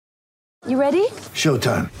You ready?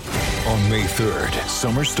 Showtime. On May 3rd,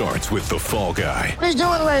 summer starts with The Fall Guy. Let's do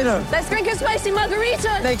it later. Let's drink a spicy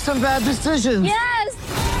margarita. Make some bad decisions. Yes!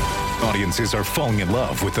 Audiences are falling in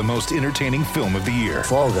love with the most entertaining film of the year.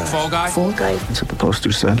 Fall Guy. Fall Guy? Fall guy. That's what the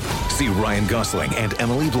poster said. See Ryan Gosling and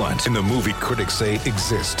Emily Blunt in the movie critics say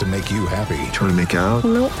exists to make you happy. Trying to make it out?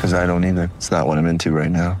 Nope. Because I don't either. It's not what I'm into right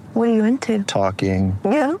now. What are you into? Talking.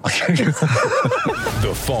 Yeah.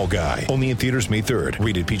 The Fall Guy. Only in theaters May 3rd.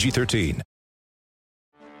 Rated PG-13.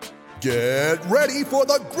 Get ready for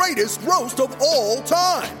the greatest roast of all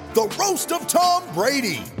time. The Roast of Tom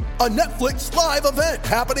Brady. A Netflix live event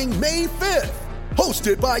happening May 5th.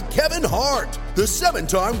 Hosted by Kevin Hart. The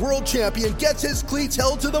 7-time world champion gets his cleats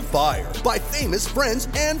held to the fire by famous friends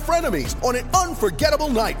and frenemies on an unforgettable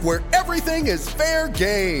night where everything is fair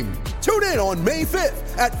game. Tune in on May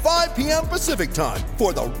 5th at 5 p.m. Pacific time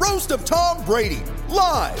for the Roast of Tom Brady.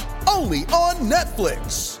 Live only on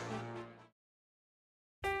Netflix.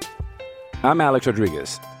 I'm Alex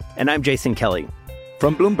Rodriguez. And I'm Jason Kelly.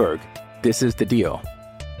 From Bloomberg, this is The Deal.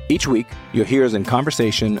 Each week, you'll hear us in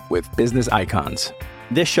conversation with business icons.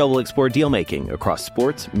 This show will explore deal-making across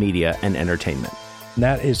sports, media, and entertainment.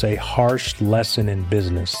 That is a harsh lesson in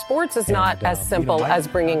business. Sports is not as simple as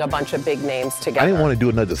bringing a bunch of big names together. I didn't want to do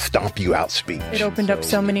another stomp you out speech. It opened up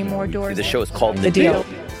so many more doors. The show is called The Deal.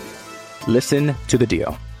 Listen to The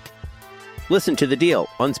Deal. Listen to The Deal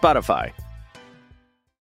on Spotify.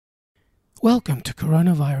 Welcome to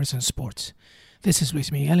Coronavirus and Sports. This is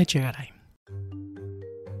Luis Miguel Echegaray.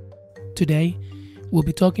 Today, we'll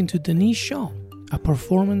be talking to Denise Shaw, a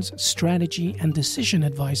performance, strategy, and decision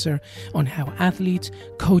advisor on how athletes,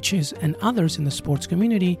 coaches, and others in the sports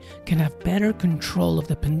community can have better control of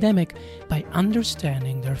the pandemic by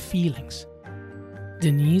understanding their feelings.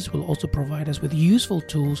 Denise will also provide us with useful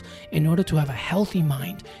tools in order to have a healthy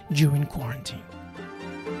mind during quarantine.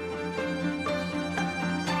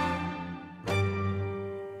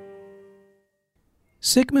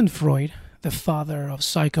 Sigmund Freud, the father of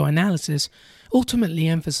psychoanalysis, ultimately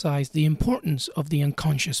emphasized the importance of the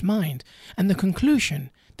unconscious mind and the conclusion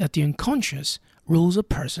that the unconscious rules a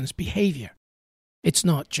person's behavior. It's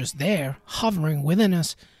not just there, hovering within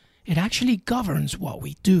us, it actually governs what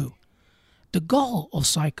we do. The goal of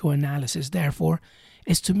psychoanalysis, therefore,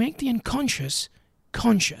 is to make the unconscious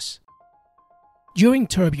conscious. During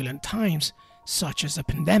turbulent times, such as the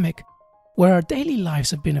pandemic, where our daily lives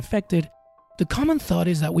have been affected, the common thought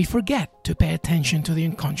is that we forget to pay attention to the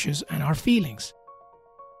unconscious and our feelings.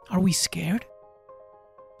 Are we scared?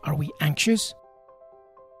 Are we anxious?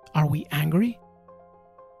 Are we angry?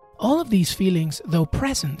 All of these feelings, though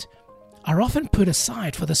present, are often put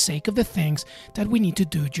aside for the sake of the things that we need to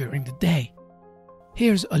do during the day.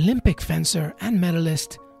 Here's Olympic fencer and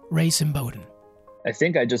medalist Ray Simboden. I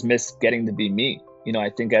think I just miss getting to be me. You know,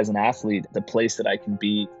 I think as an athlete, the place that I can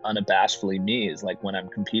be unabashedly me is like when I'm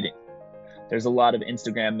competing. There's a lot of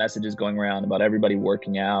Instagram messages going around about everybody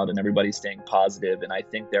working out and everybody staying positive, and I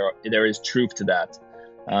think there is truth to that.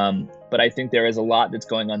 But I think there is a lot that's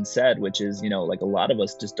going unsaid, which is, you know, like a lot of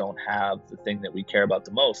us just don't have the thing that we care about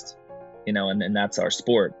the most, you know, and that's our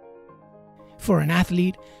sport. For an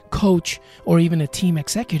athlete, coach, or even a team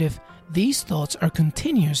executive, these thoughts are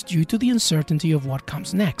continuous due to the uncertainty of what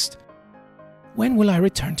comes next. When will I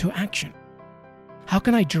return to action? How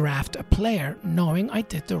can I draft a player knowing I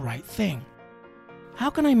did the right thing? How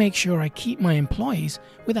can I make sure I keep my employees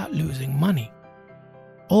without losing money?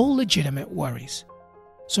 All legitimate worries.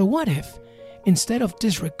 So what if, instead of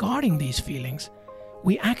disregarding these feelings,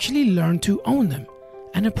 we actually learn to own them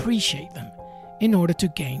and appreciate them in order to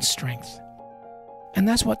gain strength? And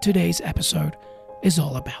that's what today's episode is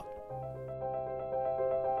all about.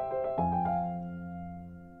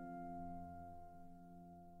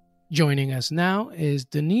 Joining us now is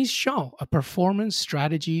Denise Shaw, a performance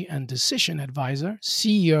strategy and decision advisor,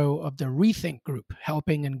 CEO of the Rethink Group,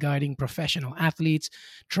 helping and guiding professional athletes,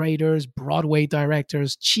 traders, Broadway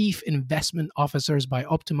directors, chief investment officers by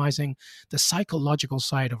optimizing the psychological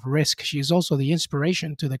side of risk. She is also the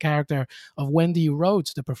inspiration to the character of Wendy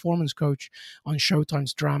Rhodes, the performance coach on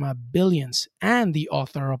Showtime's drama Billions, and the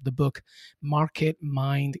author of the book Market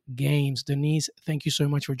Mind Games. Denise, thank you so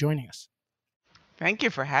much for joining us. Thank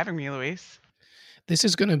you for having me, Luis. This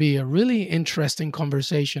is going to be a really interesting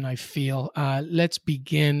conversation, I feel. Let's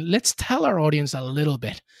begin. Let's tell our audience a little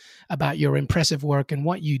bit about your impressive work and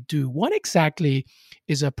what you do. What exactly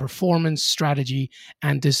is a performance strategy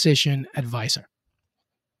and decision advisor?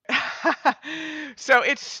 So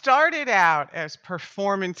it started out as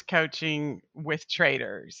performance coaching with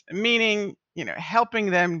traders, meaning, you know,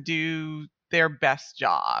 helping them do their best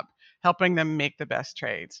job, helping them make the best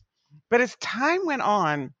trades. But as time went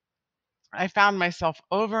on, I found myself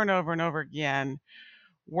over and over and over again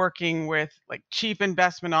working with like chief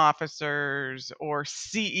investment officers or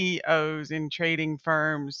CEOs in trading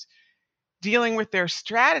firms, dealing with their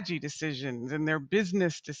strategy decisions and their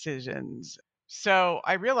business decisions. So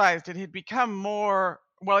I realized it had become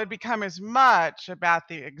it become as much about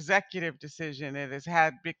the executive decision as it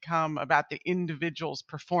had become about the individual's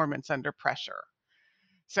performance under pressure.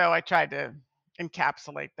 So I tried to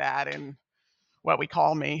encapsulate that in what we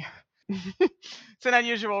call me. It's an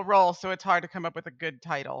unusual role, so it's hard to come up with a good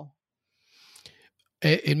title.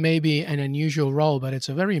 It may be an unusual role, but it's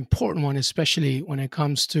a very important one, especially when it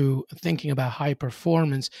comes to thinking about high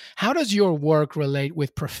performance. How does your work relate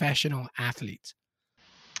with professional athletes?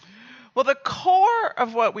 Well, the core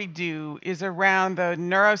of what we do is around the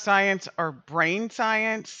neuroscience or brain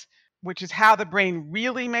science, which is how the brain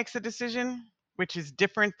really makes a decision, which is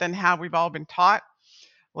different than how we've all been taught.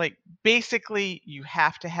 Like, basically, you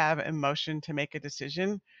have to have emotion to make a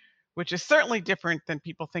decision, which is certainly different than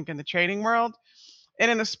people think in the trading world. And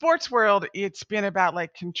in the sports world, it's been about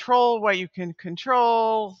like control what you can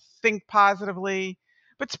control, think positively.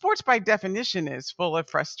 But sports by definition is full of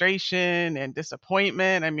frustration and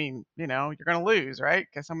disappointment. I mean, you're going to lose, right?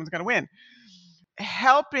 Because someone's going to win.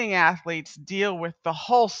 Helping athletes deal with the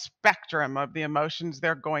whole spectrum of the emotions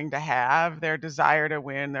they're going to have, their desire to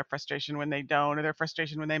win, their frustration when they don't, or their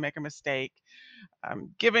frustration when they make a mistake,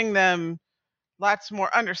 giving them lots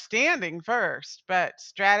more understanding first, but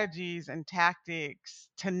strategies and tactics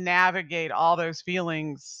to navigate all those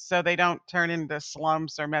feelings so they don't turn into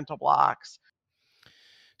slumps or mental blocks.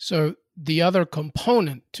 So the other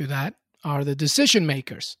component to that are the decision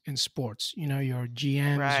makers in sports, your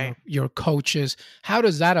GMs, right, your coaches. How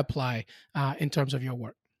does that apply in terms of your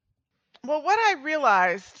work? Well, what I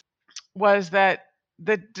realized was that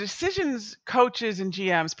the decisions coaches and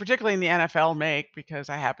GMs, particularly in the NFL, make, because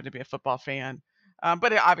I happen to be a football fan,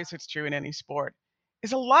 but obviously it's true in any sport,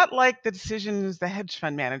 is a lot like the decisions the hedge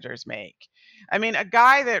fund managers make. I mean, a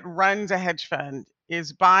guy that runs a hedge fund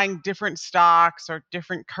is buying different stocks or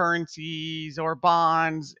different currencies or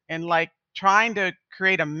bonds and like trying to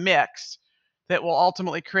create a mix that will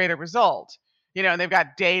ultimately create a result. And they've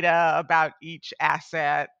got data about each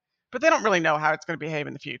asset, but they don't really know how it's going to behave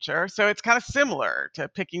in the future. So it's kind of similar to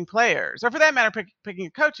picking players, or for that matter, picking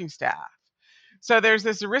a coaching staff. So there's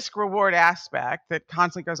this risk reward aspect that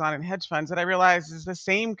constantly goes on in hedge funds that I realize is the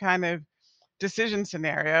same kind of decision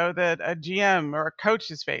scenario that a GM or a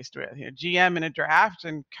coach is faced with. GM in a draft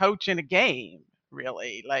and coach in a game,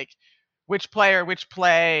 really. Like, which play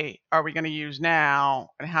are we going to use now,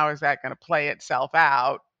 and how is that going to play itself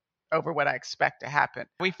out over what I expect to happen?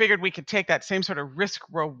 We figured we could take that same sort of risk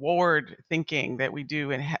reward thinking that we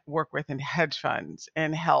do and work with in hedge funds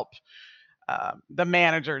and help the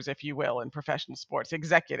managers, if you will, in professional sports,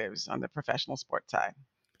 executives on the professional sports side.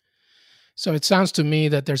 So it sounds to me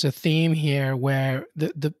that there's a theme here where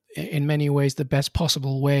in many ways, the best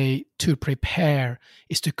possible way to prepare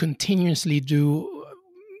is to continuously do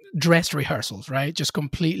dress rehearsals, right? Just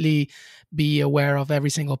completely be aware of every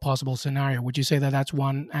single possible scenario. Would you say that that's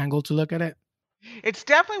one angle to look at it? It's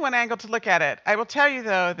definitely one angle to look at it. I will tell you,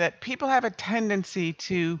 though, that people have a tendency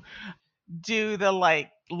to do the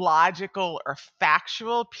logical or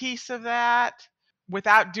factual piece of that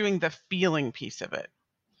without doing the feeling piece of it.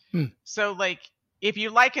 So if you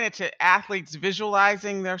liken it to athletes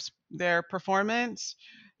visualizing their performance,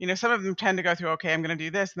 some of them tend to go through, okay, I'm going to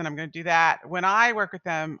do this, and then I'm going to do that. When I work with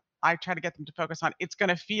them, I try to get them to focus on, it's going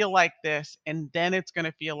to feel like this, and then it's going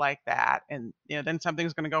to feel like that. And, then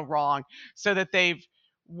something's going to go wrong, so that they've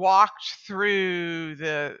walked through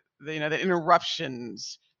the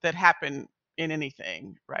interruptions that happen in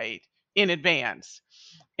anything, right, in advance.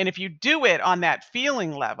 And if you do it on that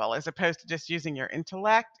feeling level, as opposed to just using your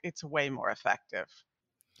intellect, it's way more effective.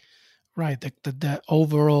 Right. The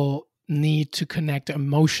overall need to connect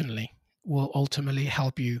emotionally will ultimately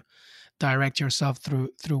help you direct yourself through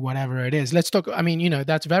whatever it is. Let's talk. I mean,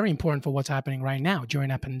 that's very important for what's happening right now during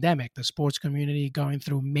a pandemic. The sports community going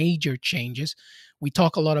through major changes. We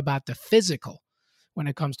talk a lot about the physical when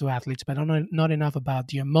it comes to athletes, but not enough about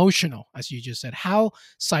the emotional, as you just said. How,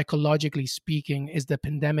 psychologically speaking, is the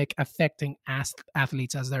pandemic affecting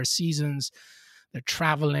athletes as their seasons, their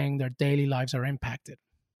traveling, their daily lives are impacted?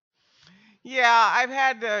 Yeah, I've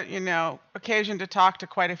had the, occasion to talk to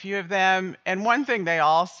quite a few of them. And one thing they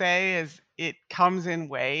all say is it comes in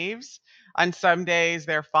waves. On some days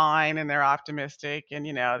they're fine and they're optimistic and,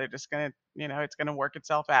 they're just going to, it's going to work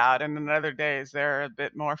itself out. And on other days they're a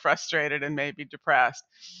bit more frustrated and maybe depressed.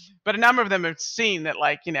 But a number of them have seen that,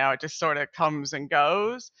 it just sort of comes and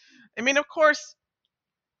goes. I mean, of course,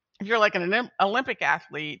 if you're like an Olympic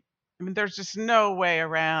athlete, I mean, there's just no way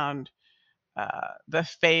around the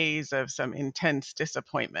phase of some intense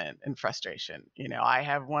disappointment and frustration. I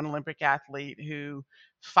have one Olympic athlete who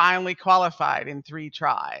finally qualified in 3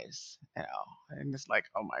 tries, and it's like,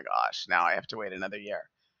 oh my gosh, now I have to wait another year.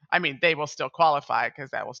 I mean, they will still qualify because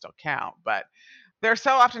that will still count, but they're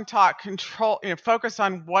so often taught focus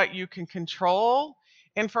on what you can control.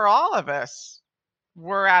 And for all of us,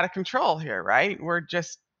 we're out of control here, right? We're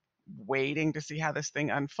just waiting to see how this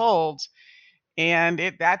thing unfolds.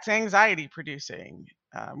 And that's anxiety producing.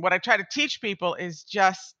 What I try to teach people is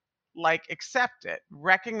just accept it,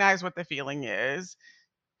 recognize what the feeling is,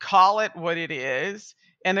 call it what it is.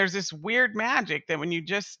 And there's this weird magic that when you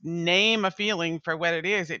just name a feeling for what it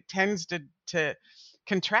is, it tends to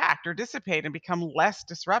contract or dissipate and become less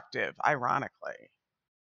disruptive, ironically.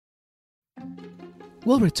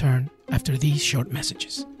 We'll return after these short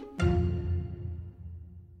messages.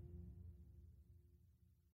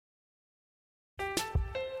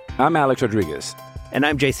 I'm Alex Rodriguez. And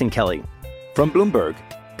I'm Jason Kelly. From Bloomberg,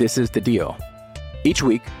 this is The Deal. Each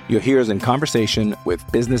week, you'll hear us in conversation with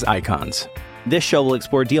business icons. This show will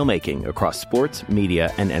explore deal-making across sports,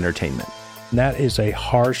 media, and entertainment. That is a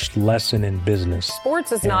harsh lesson in business.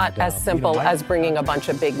 Sports is not as simple as bringing a bunch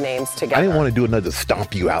of big names together. I didn't want to do another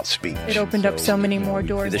stomp you out speech. It opened up so many more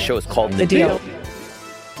doors. The show is called The Deal.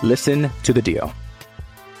 Listen to The Deal.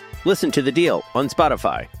 Listen to The Deal on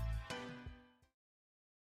Spotify.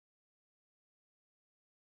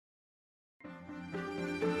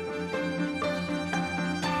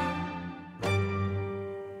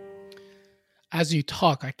 As you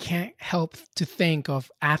talk, I can't help to think of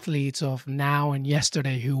athletes of now and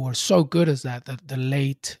yesterday who were so good as that. The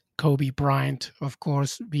late Kobe Bryant, of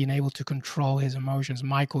course, being able to control his emotions.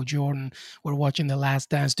 Michael Jordan, we're watching The Last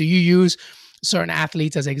Dance. Do you use certain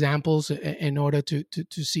athletes as examples in order to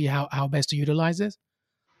see how best to utilize this?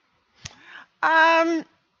 I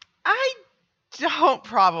don't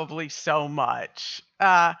probably so much.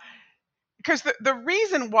 Because the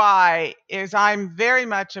reason why is I'm very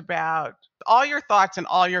much about all your thoughts and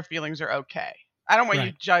all your feelings are okay. I don't want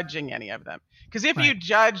you judging any of them. Because if you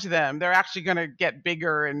judge them, they're actually going to get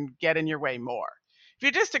bigger and get in your way more. If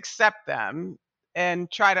you just accept them and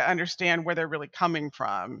try to understand where they're really coming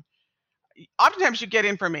from, oftentimes you get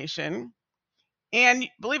information. And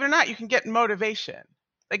believe it or not, you can get motivation.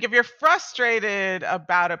 Like if you're frustrated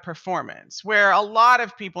about a performance, where a lot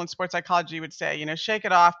of people in sports psychology would say, shake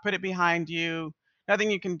it off, put it behind you, nothing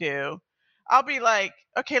you can do. I'll be like,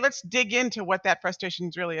 okay, let's dig into what that frustration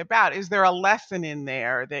is really about. Is there a lesson in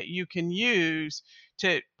there that you can use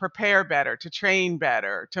to prepare better, to train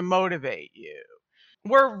better, to motivate you?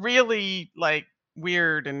 We're really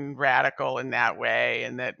weird and radical in that way,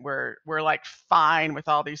 and that we're fine with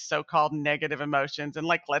all these so-called negative emotions, and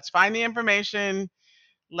let's find the information.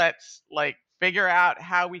 Let's figure out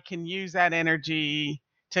how we can use that energy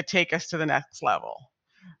to take us to the next level.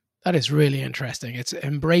 That is really interesting. It's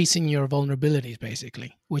embracing your vulnerabilities,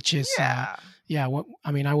 basically, which is, I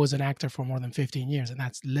was an actor for more than 15 years, and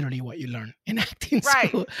that's literally what you learn in acting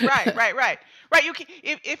school. Right. You can,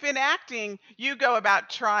 if in acting, you go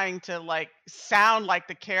about trying to sound like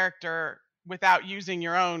the character without using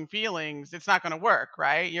your own feelings, it's not going to work,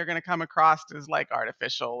 right? You're going to come across as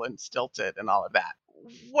artificial and stilted and all of that.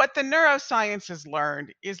 What the neuroscience has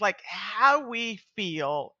learned is how we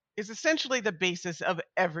feel is essentially the basis of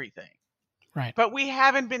everything. Right. But we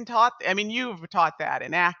haven't been taught, you've taught that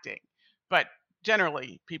in acting, but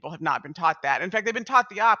generally people have not been taught that. In fact, they've been taught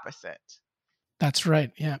the opposite. That's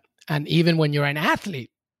right. Yeah. And even when you're an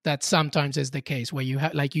athlete, that sometimes is the case where you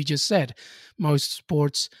have, like you just said, most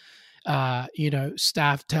sports,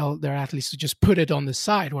 staff tell their athletes to just put it on the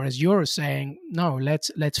side. Whereas you're saying, no,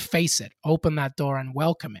 let's face it, open that door and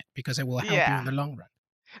welcome it because it will help you in the long run.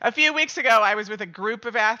 A few weeks ago, I was with a group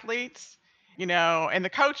of athletes, and the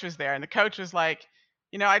coach was there, and the coach was like,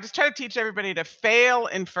 I just try to teach everybody to fail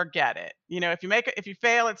and forget it. If you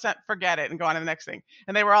fail, it's not, forget it and go on to the next thing.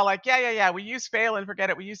 And they were all like, yeah. We use fail and forget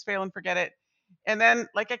it. We use fail and forget it. And then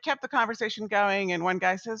I kept the conversation going. And one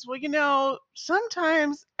guy says, well,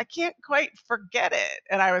 sometimes I can't quite forget it.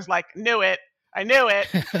 And I was like, I knew it.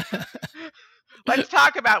 Let's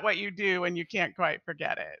talk about what you do when you can't quite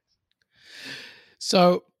forget it.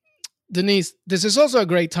 So, Denise, this is also a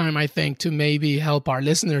great time, I think, to maybe help our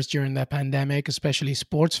listeners during the pandemic, especially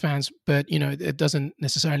sports fans. But, it doesn't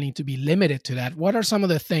necessarily need to be limited to that. What are some of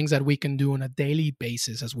the things that we can do on a daily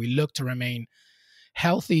basis as we look to remain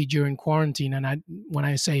healthy during quarantine? And when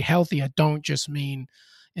I say healthy, I don't just mean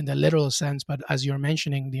in the literal sense, but as you're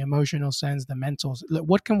mentioning, the emotional sense, the mental.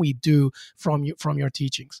 What can we do from your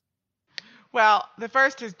teachings? Well, the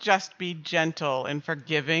first is just be gentle and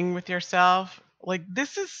forgiving with yourself. Like,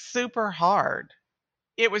 this is super hard.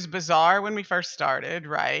 It was bizarre when we first started,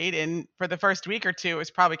 right? And for the first week or two, it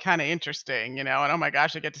was probably kind of interesting, and oh my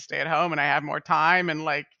gosh, I get to stay at home and I have more time. And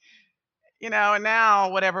and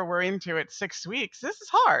now whatever we're into at 6 weeks, this is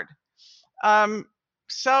hard.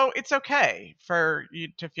 So it's okay for you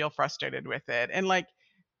to feel frustrated with it. And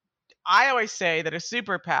I always say that a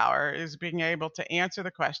superpower is being able to answer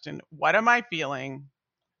the question, what am I feeling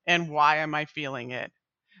and why am I feeling it?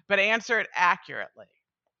 But answer it accurately.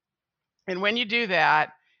 And when you do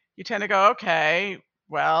that, you tend to go, okay,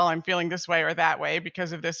 well, I'm feeling this way or that way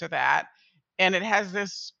because of this or that. And it has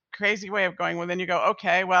this crazy way of going, well, then you go,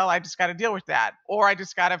 okay, well, I just got to deal with that. Or I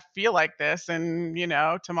just got to feel like this. And,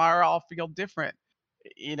 tomorrow I'll feel different.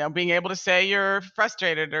 Being able to say you're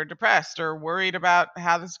frustrated or depressed or worried about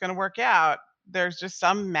how this is going to work out. There's just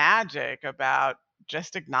some magic about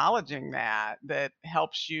just acknowledging that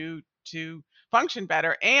helps you to function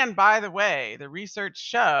better. And by the way, the research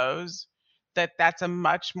shows that that's a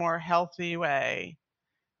much more healthy way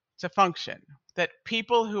to function. That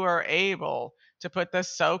people who are able to put the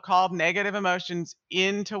so-called negative emotions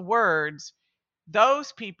into words,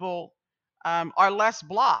 those people are less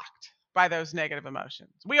blocked by those negative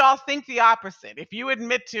emotions. We all think the opposite. If you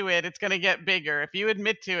admit to it, it's going to get bigger. If you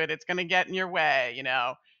admit to it, it's going to get in your way.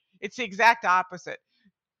 It's the exact opposite.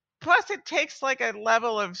 Plus, it takes a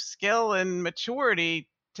level of skill and maturity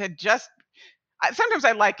to just, sometimes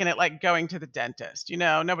I liken it like going to the dentist.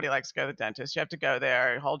 Nobody likes to go to the dentist. You have to go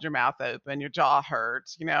there, hold your mouth open, your jaw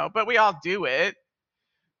hurts, but we all do it.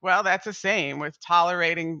 Well, that's the same with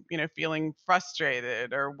tolerating, feeling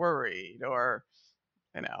frustrated or worried or,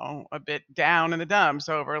 a bit down in the dumps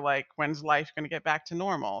over when's life going to get back to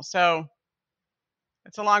normal. So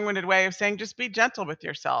it's a long-winded way of saying just be gentle with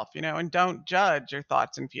yourself, and don't judge your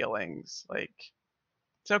thoughts and feelings.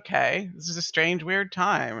 It's okay. This is a strange, weird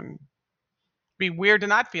time. And be weird to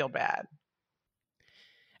not feel bad.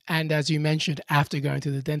 And as you mentioned, after going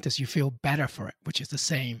to the dentist, you feel better for it, which is the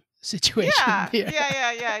same situation.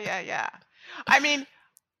 Yeah. I mean,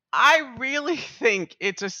 I really think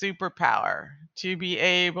it's a superpower to be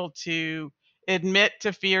able to admit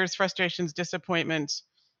to fears, frustrations, disappointments,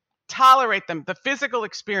 tolerate them, the physical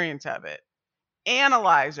experience of it,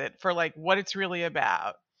 analyze it for what it's really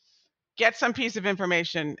about, get some piece of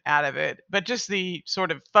information out of it, but just the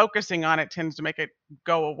sort of focusing on it tends to make it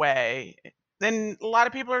go away. Then a lot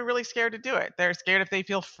of people are really scared to do it. They're scared if they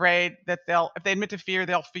feel afraid that if they admit to fear,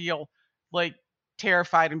 they'll feel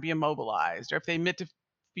terrified and be immobilized. Or if they admit to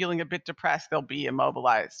feeling a bit depressed, they'll be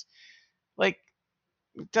immobilized.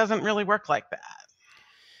 It doesn't really work like that.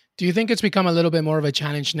 Do you think it's become a little bit more of a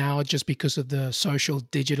challenge now just because of the social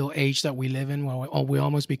digital age that we live in, where we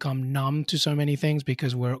almost become numb to so many things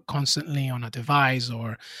because we're constantly on a device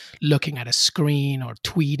or looking at a screen or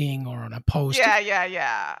tweeting or on a post?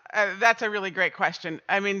 Yeah. That's a really great question.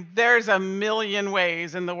 I mean, there's a million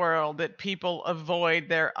ways in the world that people avoid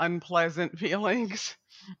their unpleasant feelings.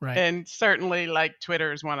 Right. And certainly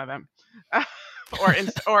Twitter is one of them or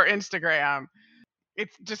Instagram.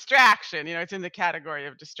 It's distraction, it's in the category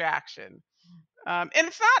of distraction. And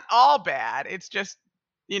it's not all bad. It's just,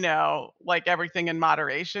 everything in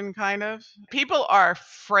moderation, kind of. People are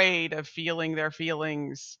afraid of feeling their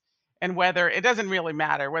feelings, and it doesn't really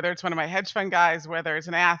matter, whether it's one of my hedge fund guys, whether it's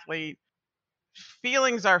an athlete.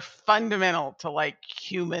 Feelings are fundamental to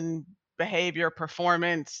human behavior,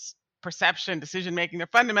 performance, perception, decision-making. They're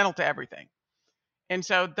fundamental to everything. And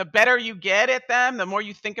so the better you get at them, the more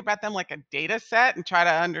you think about them like a data set and try to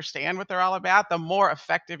understand what they're all about, the more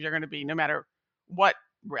effective you're going to be, no matter what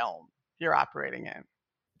realm you're operating in.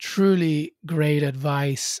 Truly great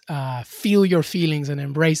advice. Feel your feelings and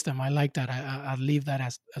embrace them. I like that. I'll leave that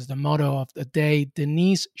as the motto of the day.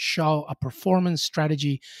 Denise Shull, a performance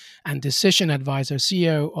strategy and decision advisor,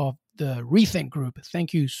 CEO of the Rethink Group.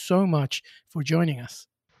 Thank you so much for joining us.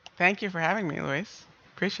 Thank you for having me, Luis.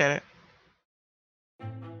 Appreciate it.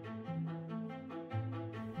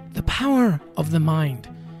 The power of the mind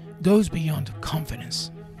goes beyond confidence.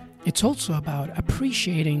 It's also about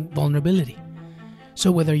appreciating vulnerability.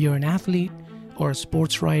 So whether you're an athlete or a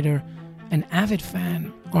sports writer, an avid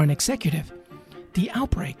fan or an executive, the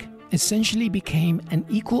outbreak essentially became an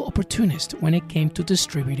equal opportunist when it came to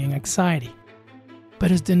distributing anxiety. But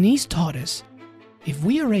as Denise taught us, if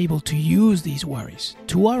we are able to use these worries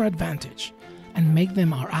to our advantage and make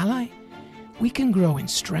them our ally, we can grow in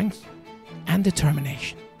strength and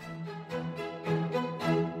determination.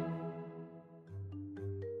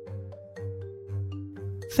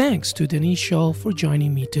 Thanks to Denise Shull for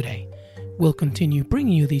joining me today. We'll continue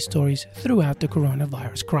bringing you these stories throughout the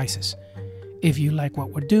coronavirus crisis. If you like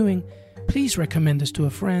what we're doing, please recommend us to a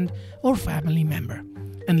friend or family member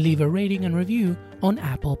and leave a rating and review on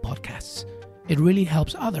Apple Podcasts. It really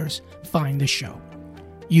helps others find the show.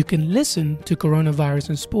 You can listen to Coronavirus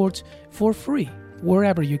and Sports for free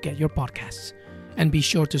wherever you get your podcasts. And be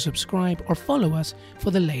sure to subscribe or follow us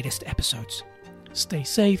for the latest episodes. Stay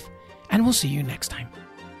safe, and we'll see you next time.